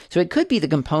anything. So it could be the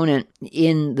component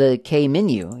in the K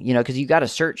menu, because you got a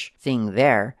search thing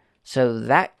there. So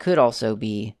that could also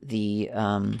be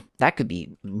that could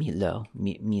be Milo.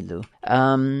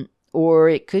 Or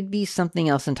it could be something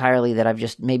else entirely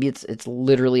that maybe it's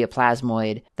literally a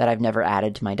plasmoid that I've never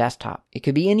added to my desktop. It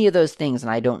could be any of those things,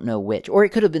 and I don't know which. Or it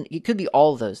could be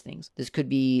all of those things. This could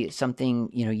be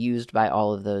something, used by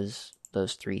all of those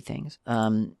three things.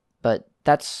 But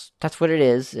that's what it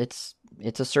is.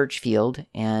 It's a search field,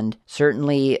 and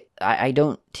certainly I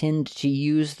don't tend to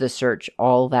use the search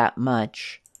all that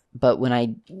much. But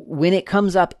when it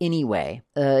comes up anyway,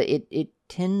 it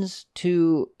tends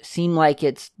to seem like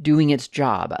it's doing its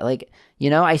job. Like,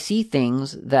 I see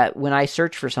things that when I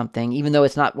search for something, even though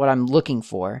it's not what I'm looking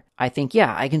for, I think,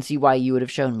 yeah, I can see why you would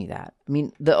have shown me that. I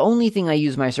mean, the only thing I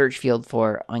use my search field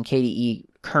for on KDE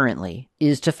currently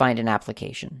is to find an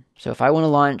application. So if I want to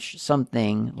launch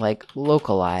something like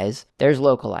Localize, there's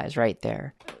Localize right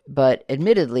there. But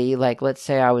admittedly, like, let's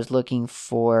say I was looking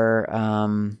for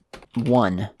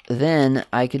one, then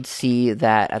I could see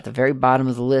that at the very bottom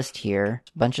of the list here,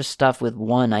 a bunch of stuff with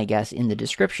one, I guess, in the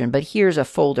description, but here's a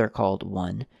folder called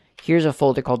one. Here's a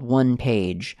folder called one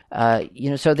page.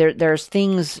 So there are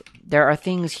things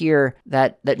here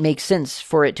that make sense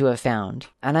for it to have found.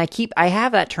 And I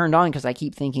have that turned on because I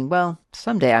keep thinking, well,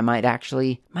 someday I might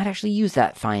actually use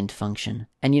that find function.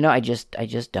 And I just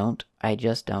don't.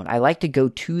 I like to go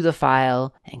to the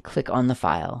file and click on the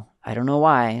file. I don't know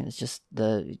why. It's just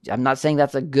I'm not saying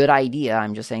that's a good idea.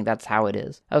 I'm just saying that's how it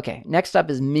is. Okay, next up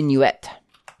is Minuet.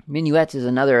 Minuet is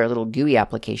another little GUI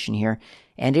application here,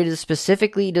 and it is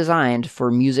specifically designed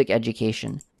for music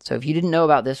education. So if you didn't know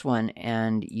about this one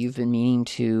and you've been meaning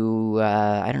to,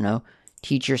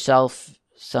 teach yourself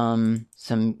some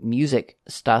music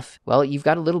stuff, well, you've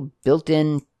got a little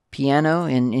built-in piano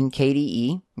in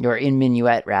KDE, or in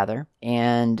Minuet rather,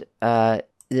 and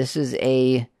this is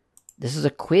a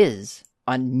quiz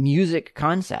on music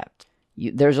concept.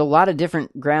 There's a lot of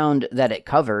different ground that it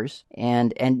covers,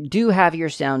 and do have your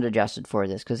sound adjusted for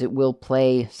this, because it will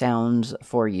play sounds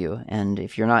for you. And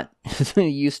if you're not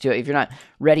used to it, if you're not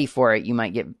ready for it, you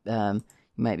might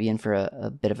be in for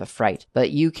a bit of a fright. But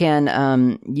you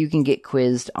can get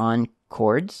quizzed on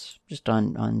chords, just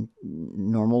on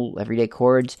normal everyday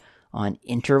chords, on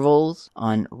intervals,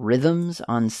 on rhythms,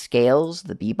 on scales,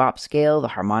 the bebop scale, the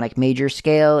harmonic major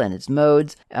scale, and its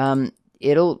modes.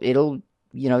 It'll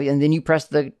and then you press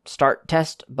the start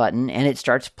test button and it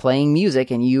starts playing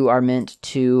music, and you are meant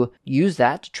to use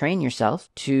that to train yourself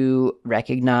to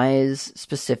recognize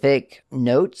specific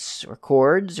notes or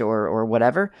chords or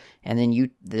whatever. And then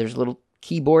there's little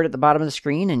keyboard at the bottom of the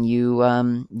screen and you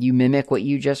mimic what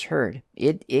you just heard.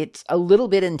 It's a little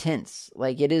bit intense.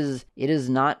 Like it is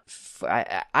not,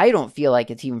 I don't feel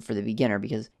like it's even for the beginner,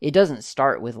 because it doesn't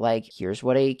start with like, here's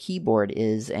what a keyboard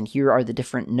is and here are the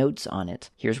different notes on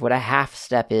it. Here's what a half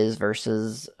step is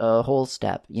versus a whole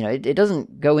step. It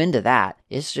doesn't go into that.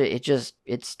 It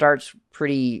starts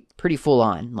pretty full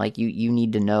on. Like you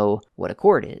need to know what a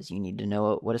chord is. You need to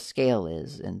know what a scale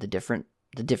is and the different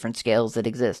scales that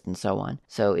exist and so on.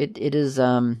 So it is,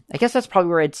 I guess that's probably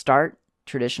where I'd start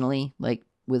traditionally, like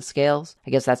with scales. I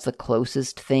guess that's the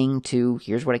closest thing to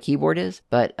here's what a keyboard is.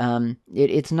 But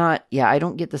it's not, I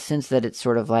don't get the sense that it's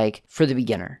sort of like for the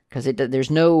beginner, because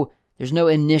there's no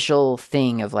initial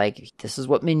thing of like, this is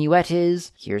what minuet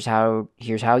is, here's how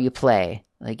you play.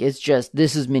 Like, it's just,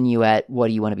 this is minuet, what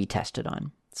do you want to be tested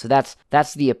on? So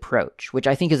that's the approach, which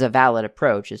I think is a valid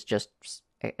approach. It's just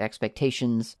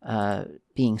expectations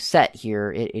being set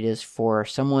here. It is for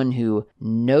someone who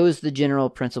knows the general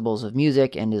principles of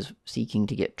music and is seeking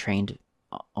to get trained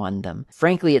on them.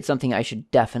 Frankly, it's something I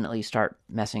should definitely start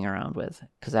messing around with,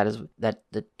 because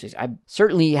I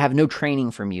certainly have no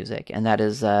training for music, and that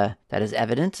is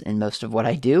evident in most of what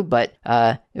I do, but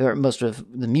or most of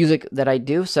the music that I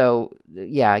do. So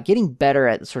getting better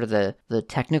at sort of the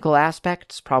technical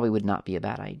aspects probably would not be a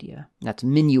bad idea. That's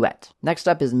Minuet. Next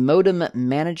up is Modem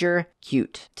Manager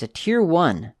Qt. It's a Tier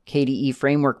 1 KDE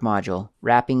framework module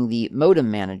wrapping the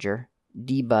Modem Manager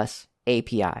dbus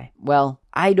API. Well,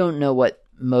 I don't know what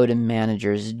modem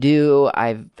managers do.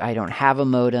 I don't have a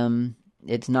modem.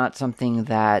 It's not something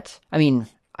that,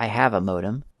 I have a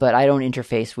modem, but I don't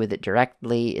interface with it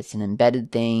directly. It's an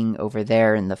embedded thing over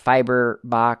there in the fiber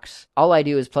box. All I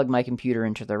do is plug my computer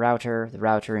into the router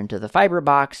into the fiber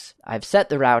box. I've set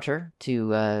the router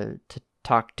to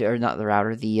talk to, or not the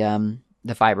router,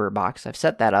 the fiber box. I've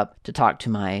set that up to talk to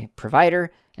my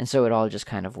provider. And so it all just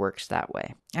kind of works that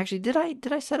way. Actually, did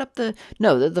I set up the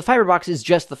fiber box is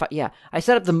just I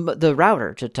set up the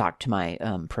router to talk to my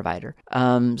provider.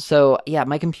 So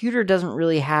my computer doesn't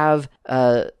really have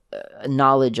a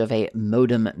knowledge of a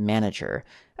modem manager.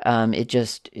 It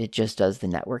just does the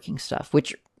networking stuff,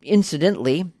 which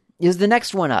incidentally is the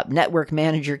next one up, Network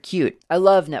Manager Qt. I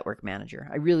love Network Manager.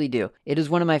 I really do. It is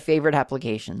one of my favorite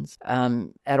applications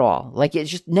at all. Like,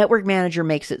 it's just, Network Manager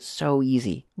makes it so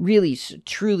easy. Really,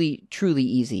 truly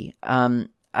easy. I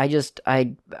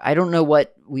don't know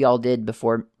what we all did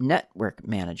before Network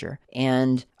Manager.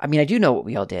 And I do know what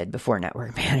we all did before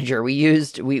Network Manager. We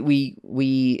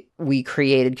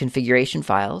created configuration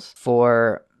files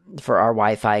for our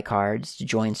Wi-Fi cards to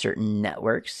join certain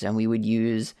networks, and we would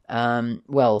use, the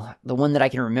one that I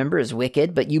can remember is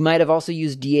Wicked, but you might have also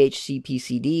used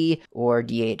DHCPCD or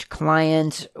DH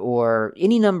Client or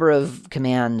any number of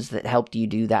commands that helped you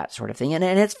do that sort of thing, and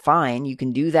it's fine. You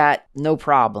can do that, no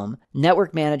problem.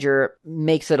 Network Manager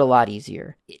makes it a lot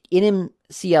easier.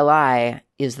 NMCLI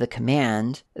is the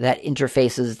command that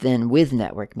interfaces then with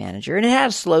Network Manager. And it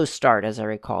had a slow start, as I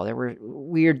recall. There were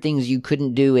weird things you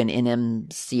couldn't do in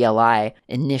NMCLI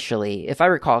initially, if I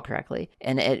recall correctly.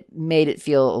 And it made it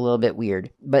feel a little bit weird.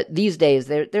 But these days,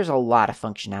 there's a lot of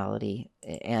functionality.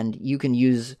 And you can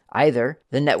use either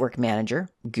the Network Manager,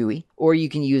 GUI, or you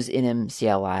can use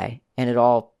NMCLI. And it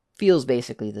all feels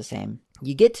basically the same.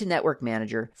 You get to Network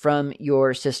Manager from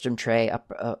your system tray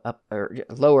up or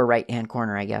lower right-hand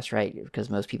corner, I guess, right? Because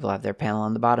most people have their panel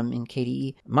on the bottom in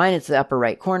KDE. Mine, it's the upper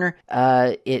right corner.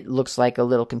 It looks like a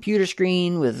little computer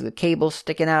screen with a cable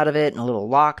sticking out of it and a little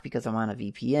lock because I'm on a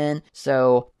VPN.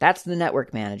 So that's the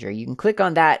Network Manager. You can click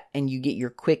on that and you get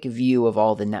your quick view of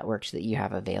all the networks that you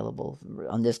have available.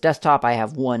 On this desktop, I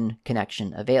have one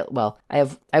connection available. Well, I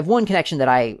have one connection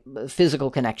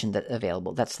physical connection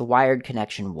available. That's the wired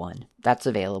connection 1. That's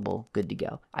available, good to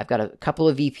go. I've got a couple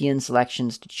of VPN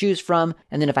selections to choose from,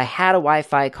 and then if I had a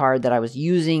Wi-Fi card that I was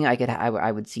using,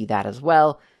 I would see that as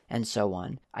well, and so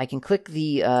on. I can click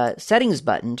the settings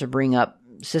button to bring up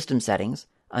system settings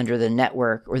under the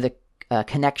network or the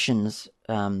connections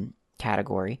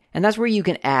category, and that's where you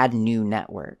can add new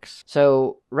networks.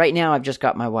 So right now I've just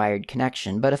got my wired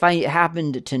connection, but if I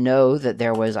happened to know that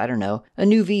there was, I don't know, a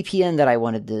new VPN that I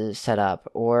wanted to set up,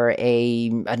 or a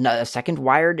second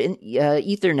wired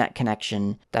Ethernet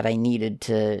connection that I needed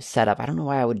to set up, I don't know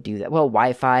why I would do that. Well,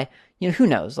 Wi-Fi, who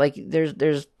knows? Like,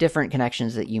 there's different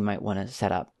connections that you might want to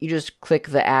set up. You just click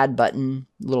the add button,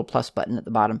 little plus button at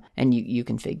the bottom, and you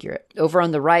configure it. Over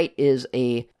on the right is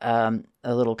a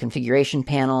little configuration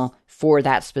panel for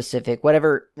that specific,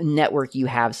 whatever network you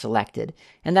have selected.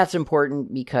 And that's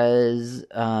important because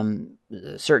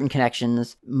certain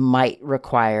connections might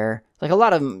require, like a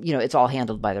lot of them, it's all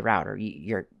handled by the router.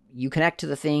 You connect to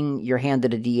the thing, you're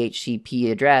handed a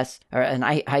DHCP address or an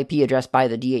IP address by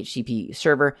the DHCP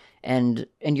server, and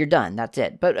you're done. That's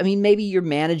it. But I mean, maybe you're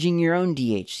managing your own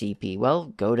DHCP. Well,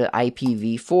 go to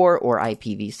IPv4 or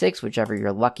IPv6, whichever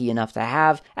you're lucky enough to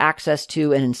have access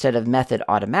to, and instead of method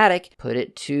automatic, put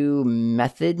it to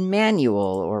method manual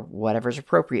or whatever's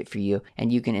appropriate for you,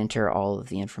 and you can enter all of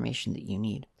the information that you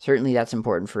need. Certainly that's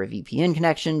important for a VPN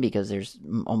connection because there's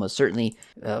almost certainly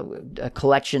a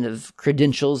collection of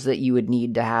credentials that you would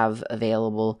need to have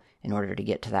available in order to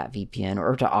get to that VPN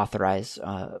or to authorize,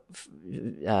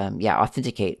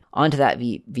 authenticate onto that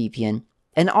VPN.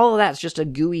 And all of that's just a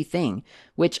GUI thing,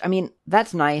 which, I mean,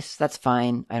 that's nice. That's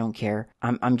fine. I don't care.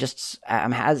 I'm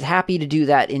as happy to do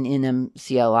that in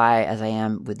NMCLI as I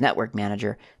am with Network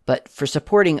Manager. But for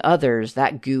supporting others,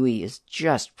 that GUI is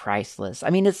just priceless. I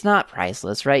mean, it's not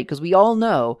priceless, right? Because we all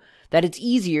know that it's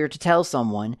easier to tell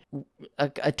someone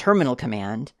a terminal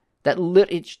command that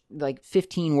it's like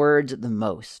 15 words at the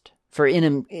most. For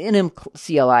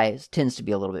NMCLI tends to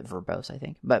be a little bit verbose, I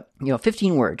think. But,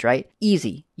 15 words, right?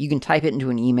 Easy. You can type it into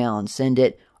an email and send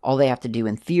it. All they have to do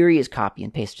in theory is copy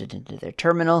and paste it into their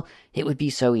terminal. It would be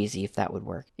so easy if that would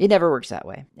work. It never works that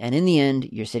way. And in the end,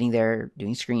 you're sitting there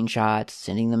doing screenshots,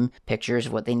 sending them pictures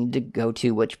of what they need to go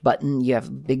to, which button. You have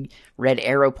a big red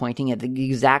arrow pointing at the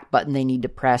exact button they need to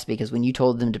press because when you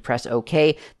told them to press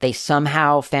OK, they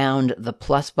somehow found the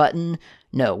plus button.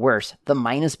 No, worse, the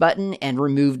minus button and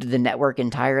removed the network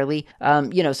entirely.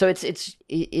 So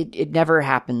it never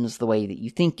happens the way that you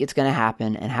think it's going to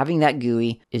happen. And having that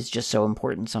GUI is just so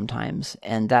important sometimes.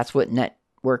 And that's what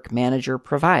Network Manager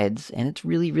provides. And it's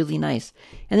really, really nice.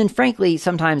 And then frankly,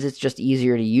 sometimes it's just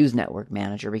easier to use Network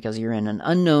Manager because you're in an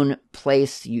unknown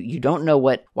place. You don't know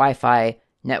what Wi-Fi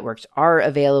networks are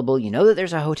available. You know that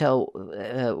there's a hotel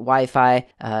Wi-Fi,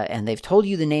 and they've told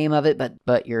you the name of it,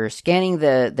 but you're scanning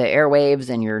the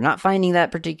airwaves and you're not finding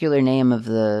that particular name of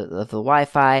the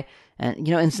Wi-Fi. And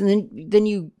and so then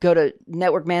you go to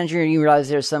Network Manager and you realize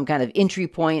there's some kind of entry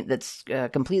point that's a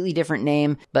completely different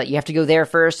name, but you have to go there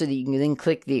first so that you can then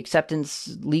click the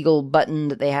acceptance legal button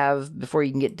that they have before you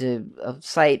can get to a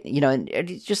site. And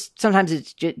it's just sometimes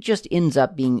it just ends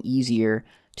up being easier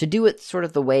to do it sort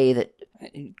of the way that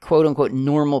quote unquote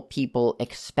normal people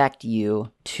expect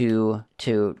you to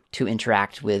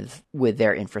interact with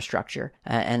their infrastructure.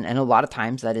 And a lot of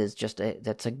times that is just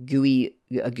that's a GUI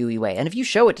way. And if you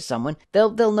show it to someone,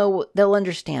 they'll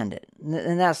understand it.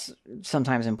 And that's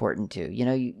sometimes important too.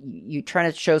 You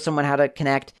try to show someone how to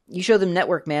connect, you show them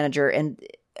Network Manager, and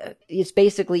it's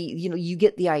basically, you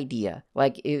get the idea.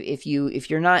 Like if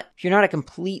you're not a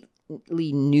complete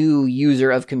new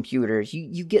user of computers,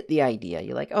 you get the idea.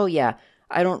 You're like, oh yeah,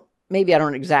 I don't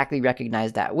exactly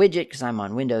recognize that widget because I'm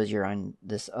on Windows. You're on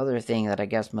this other thing that I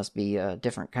guess must be a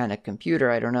different kind of computer.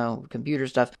 I don't know, computer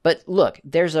stuff. But look,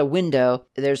 there's a window.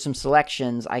 There's some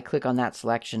selections. I click on that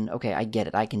selection. Okay, I get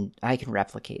it. I can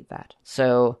replicate that.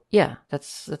 So yeah,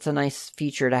 that's a nice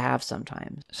feature to have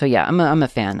sometimes. So yeah, I'm a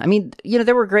fan. I mean,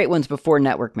 there were great ones before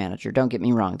Network Manager. Don't get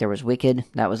me wrong. There was Wicked.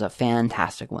 That was a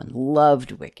fantastic one.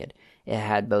 Loved Wicked. It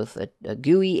had both a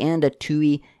GUI and a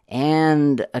TUI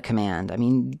and a command. I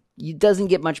mean, it doesn't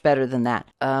get much better than that.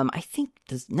 I think,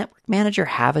 does Network Manager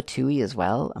have a TUI as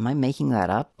well? Am I making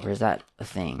that up? Or is that a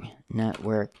thing?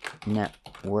 Network. No,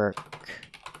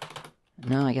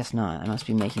 I guess not. I must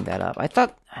be making that up. I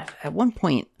thought at one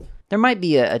point there might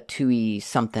be a TUI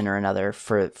something or another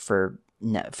for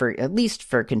at least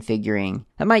for configuring.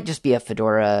 That might just be a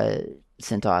Fedora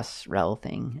CentOS rel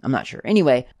thing. I'm not sure.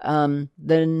 Anyway,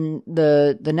 then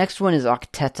the next one is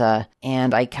Octeta,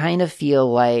 and I kind of feel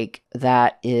like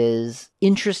that is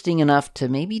interesting enough to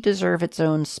maybe deserve its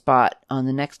own spot on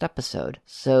the next episode.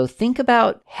 So think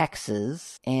about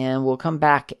hexes, and we'll come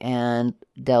back and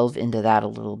delve into that a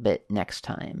little bit next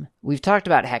time. We've talked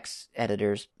about hex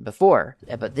editors before,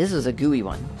 but this is a GUI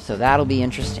one, so that'll be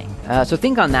interesting. So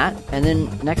think on that, and then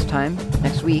next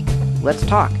week, let's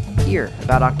talk here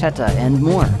about Octeta and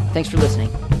more. Thanks for listening.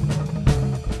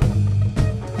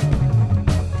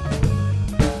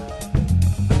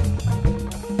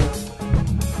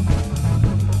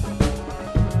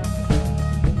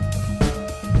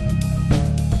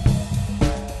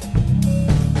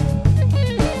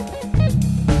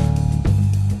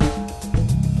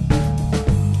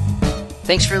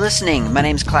 Thanks for listening. My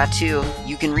name's Klaatu.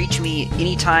 You can reach me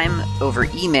anytime over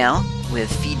email with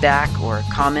feedback or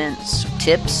comments,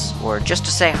 tips, or just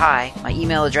to say hi. My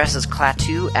email address is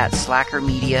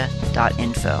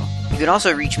klaatu@slackermedia.info. You can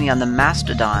also reach me on the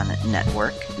Mastodon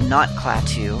network, not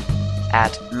Klaatu,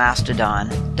 at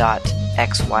mastodon.info.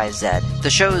 XYZ. The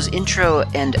show's intro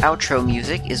and outro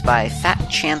music is by Fat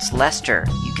Chance Lester.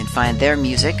 You can find their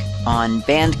music on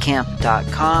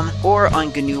bandcamp.com or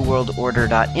on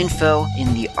GNUWorldOrder.info.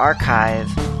 In the archive,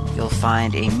 you'll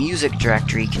find a music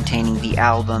directory containing the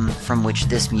album from which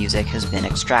this music has been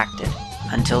extracted.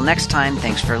 Until next time,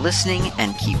 thanks for listening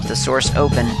and keep the source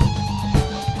open.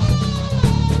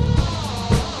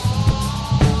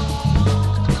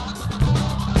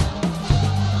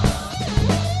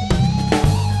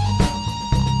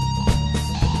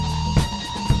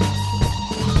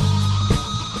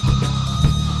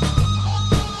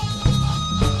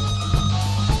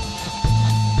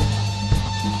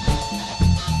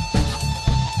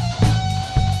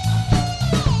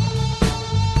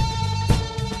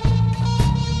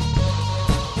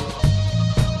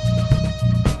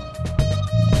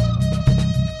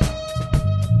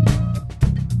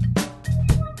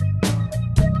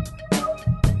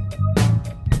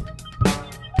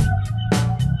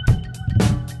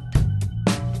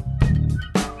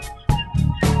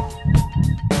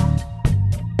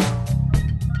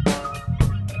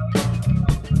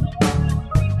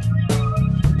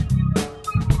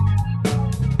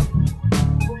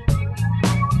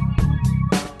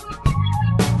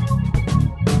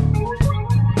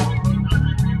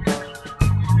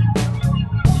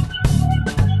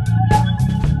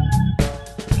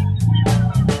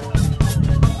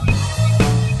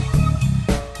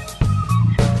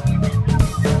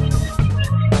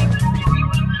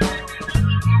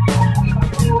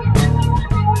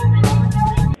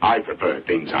 I prefer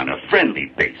things on a friendly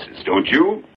basis, don't you?